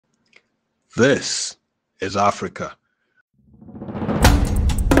This is Africa.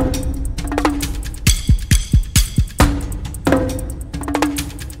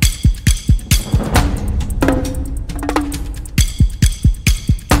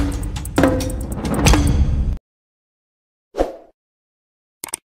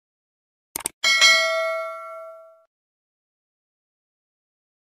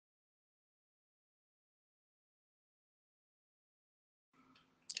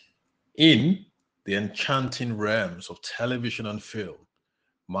 In the enchanting realms of television and film,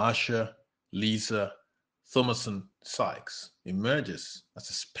 Marsha Lisa Thomason Sykes emerges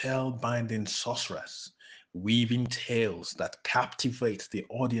as a spellbinding sorceress, weaving tales that captivate the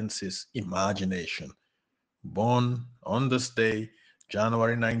audience's imagination. Born on this day,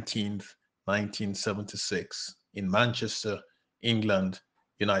 January 19th, 1976, in Manchester, England,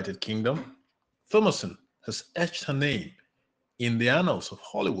 United Kingdom, Thomason has etched her name in the annals of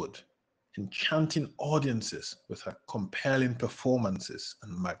Hollywood, enchanting audiences with her compelling performances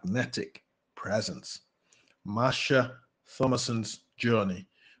and magnetic presence. Marsha Thomason's journey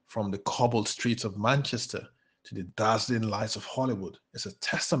from the cobbled streets of Manchester to the dazzling lights of Hollywood is a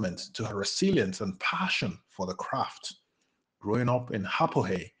testament to her resilience and passion for the craft. Growing up in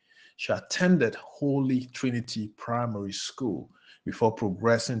Hapohay, she attended Holy Trinity Primary School before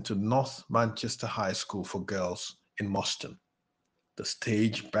progressing to North Manchester High School for Girls in Moston. The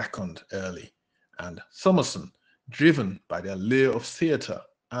stage beckoned early, and Thomason, driven by the allure of theatre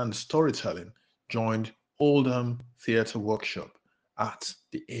and storytelling, joined Oldham Theatre Workshop at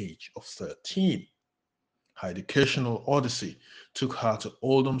the age of 13. Her educational odyssey took her to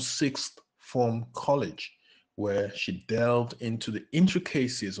Oldham's sixth form college, where she delved into the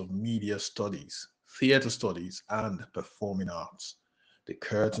intricacies of media studies, theatre studies, and performing arts. The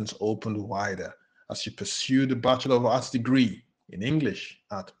curtains opened wider as she pursued a Bachelor of Arts degree in English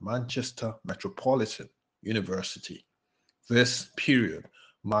at Manchester Metropolitan University. This period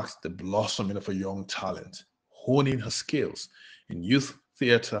marks the blossoming of a young talent, honing her skills in youth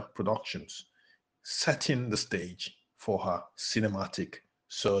theatre productions, setting the stage for her cinematic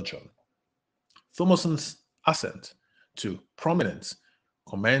sojourn. Thomason's ascent to prominence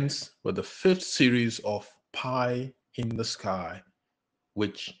commenced with the fifth series of Pie in the Sky,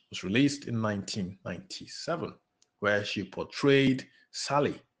 which was released in 1997, where she portrayed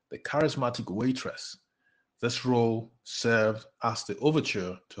Sally, the charismatic waitress. This role served as the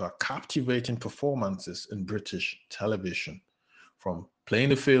overture to her captivating performances in British television. From Playing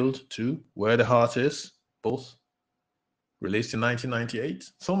the Field to Where the Heart Is, both released in 1998,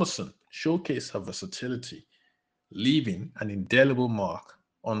 Thomason showcased her versatility, leaving an indelible mark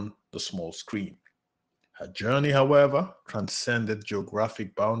on the small screen. Her journey, however, transcended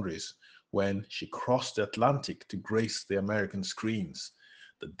geographic boundaries when she crossed the Atlantic to grace the American screens.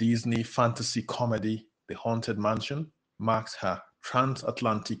 The Disney fantasy comedy The Haunted Mansion marks her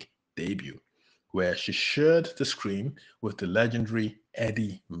transatlantic debut, where she shared the screen with the legendary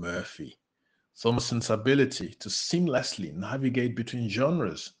Eddie Murphy. Thomason's ability to seamlessly navigate between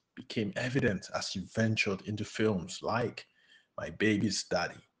genres became evident as she ventured into films like My Baby's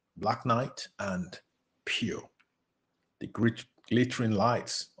Daddy, Black Knight, and Pure. The glittering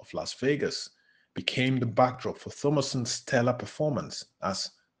lights of Las Vegas became the backdrop for Thomason's stellar performance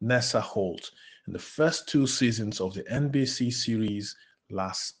as Nessa Holt in the first two seasons of the NBC series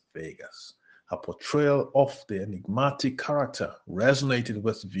Las Vegas. Her portrayal of the enigmatic character resonated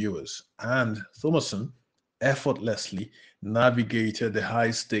with viewers, and Thomason effortlessly navigated the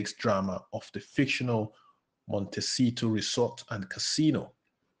high stakes drama of the fictional Montecito Resort and Casino.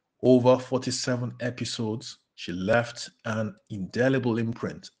 Over 47 episodes, she left an indelible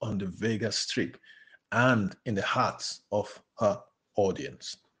imprint on the Vegas Strip and in the hearts of her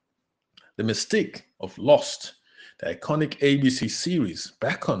audience. The mystique of Lost, the iconic ABC series,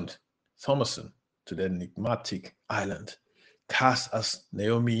 beckoned Thomason to the enigmatic island. Cast as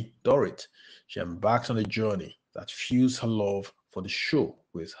Naomi Dorrit, she embarks on a journey that fused her love for the show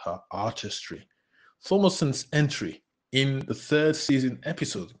with her artistry. Thomason's entry in the third season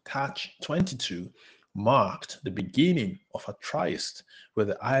episode Catch 22 marked the beginning of her tryst with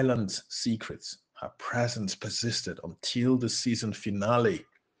the island's secrets. Her presence persisted until the season finale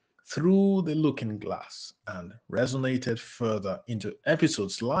through the looking glass and resonated further into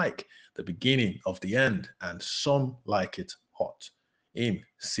episodes like The Beginning of the End and Some Like It Hot in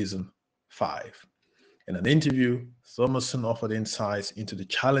season 5. In an interview, Thomason offered insights into the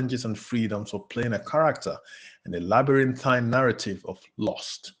challenges and freedoms of playing a character in the labyrinthine narrative of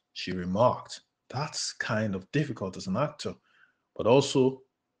Lost. She remarked, "That's kind of difficult as an actor, but also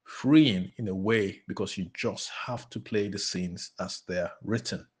freeing in a way because you just have to play the scenes as they're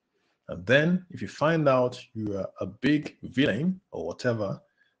written." And then if you find out you are a big villain or whatever,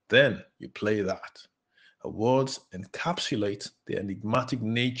 then you play that. Her words encapsulate the enigmatic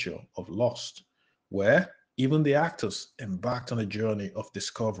nature of Lost, where even the actors embarked on a journey of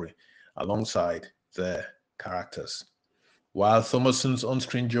discovery alongside their characters. While Thomason's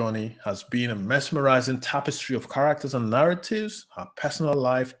on-screen journey has been a mesmerizing tapestry of characters and narratives, her personal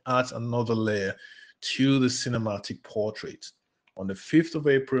life adds another layer to the cinematic portrait. On the 5th of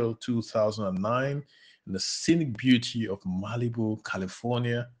April 2009, in the scenic beauty of Malibu,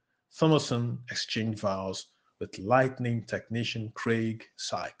 California, Thomason exchanged vows with lightning technician Craig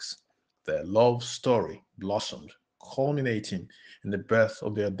Sykes. Their love story blossomed, culminating in the birth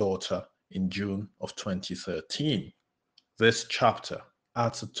of their daughter in June of 2013. This chapter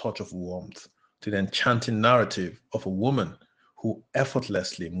adds a touch of warmth to the enchanting narrative of a woman who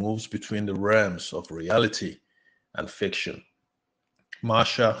effortlessly moves between the realms of reality and fiction.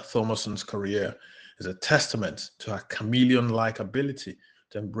 Marsha Thomason's career is a testament to her chameleon-like ability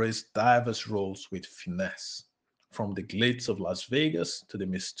to embrace diverse roles with finesse. From the glades of Las Vegas to the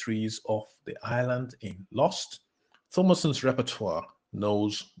mysteries of the island in Lost, Thomason's repertoire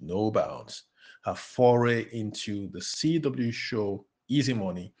knows no bounds. Her foray into the CW show Easy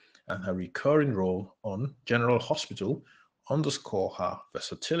Money and her recurring role on General Hospital underscore her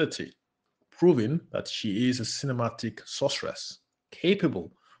versatility, proving that she is a cinematic sorceress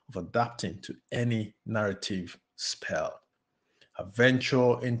capable of adapting to any narrative spell. A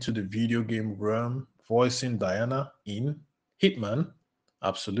venture into the video game realm, voicing Diana in Hitman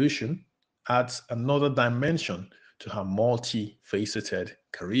Absolution, adds another dimension to her multifaceted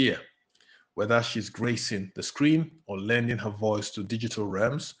career. Whether she's gracing the screen or lending her voice to digital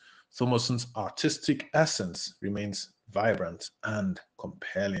realms, Thomason's artistic essence remains vibrant and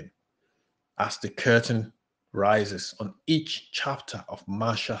compelling. As the curtain rises on each chapter of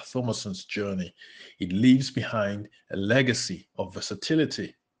Marsha Thomason's journey, it leaves behind a legacy of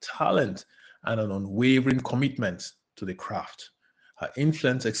versatility, talent, and an unwavering commitment to the craft. Her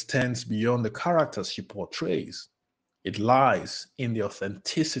influence extends beyond the characters she portrays. It lies in the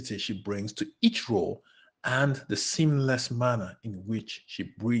authenticity she brings to each role and the seamless manner in which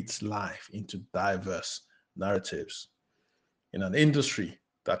she breathes life into diverse narratives. In an industry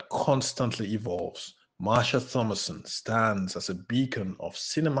that constantly evolves, Marsha Thomason stands as a beacon of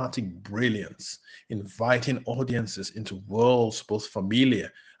cinematic brilliance, inviting audiences into worlds both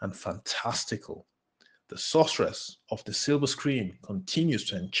familiar and fantastical. The sorceress of the silver screen continues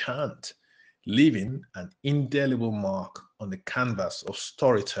to enchant, leaving an indelible mark on the canvas of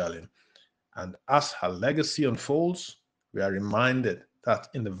storytelling. And as her legacy unfolds, we are reminded that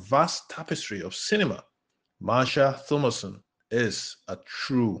in the vast tapestry of cinema, Marsha Thomason is a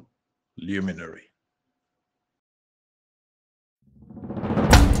true luminary.